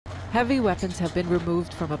Heavy weapons have been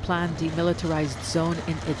removed from a planned demilitarized zone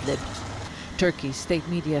in Idlib. Turkey's state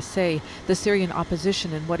media say the Syrian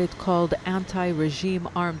opposition and what it called anti-regime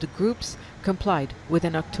armed groups complied with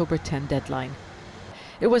an October 10 deadline.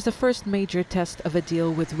 It was the first major test of a deal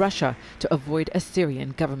with Russia to avoid a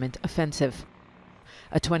Syrian government offensive.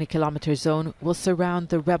 A 20-kilometer zone will surround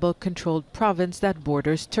the rebel-controlled province that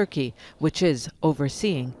borders Turkey, which is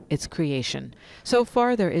overseeing its creation. So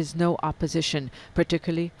far, there is no opposition,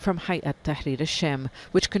 particularly from Hayat Tahrir al-Sham,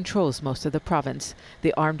 which controls most of the province.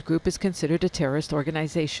 The armed group is considered a terrorist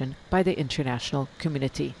organization by the international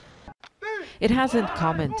community. It hasn't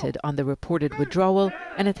commented on the reported withdrawal,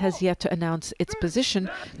 and it has yet to announce its position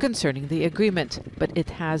concerning the agreement, but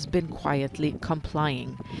it has been quietly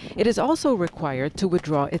complying. It is also required to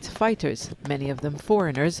withdraw its fighters, many of them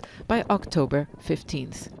foreigners, by October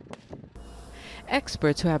 15th.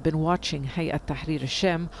 Experts who have been watching Hayat Tahrir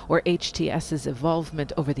al-Sham, or HTS's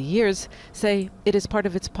involvement over the years, say it is part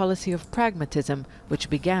of its policy of pragmatism, which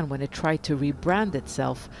began when it tried to rebrand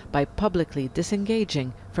itself by publicly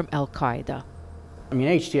disengaging from al-Qaeda. I mean,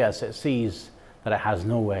 HTS, it sees that it has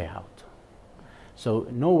no way out. So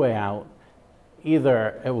no way out,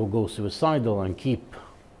 either it will go suicidal and keep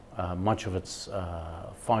much of its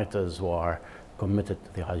fighters who are committed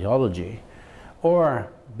to the ideology,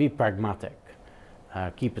 or be pragmatic.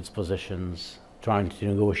 Keep its positions, trying to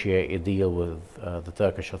negotiate a deal with the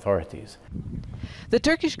Turkish authorities. The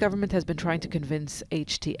Turkish government has been trying to convince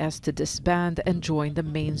HTS to disband and join the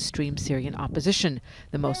mainstream Syrian opposition.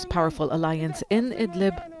 The most powerful alliance in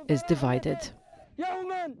Idlib is divided.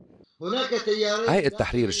 Hayat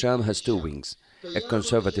Tahrir al-Sham has two wings. A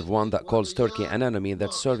conservative one that calls Turkey an enemy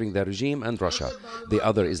that's serving the regime and Russia. The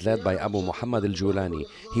other is led by Abu Muhammad al-Julani.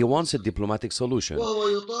 He wants a diplomatic solution.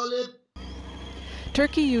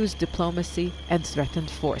 Turkey used diplomacy and threatened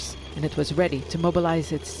force, and it was ready to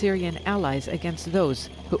mobilize its Syrian allies against those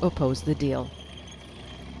who oppose the deal.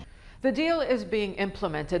 The deal is being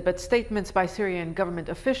implemented, but statements by Syrian government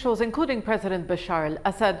officials, including President Bashar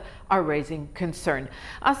al-Assad, are raising concern.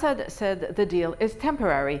 Assad said the deal is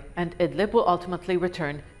temporary and Idlib will ultimately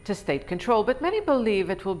return to state control, but many believe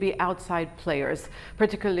it will be outside players,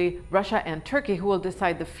 particularly Russia and Turkey, who will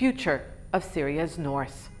decide the future of Syria's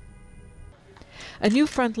north. A new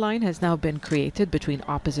front line has now been created between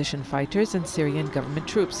opposition fighters and Syrian government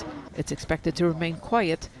troops. It's expected to remain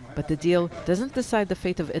quiet, but the deal doesn't decide the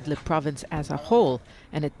fate of Idlib province as a whole,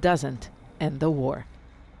 and it doesn't end the war.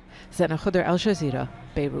 Zeina, Khodr, Al Jazeera,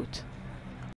 Beirut.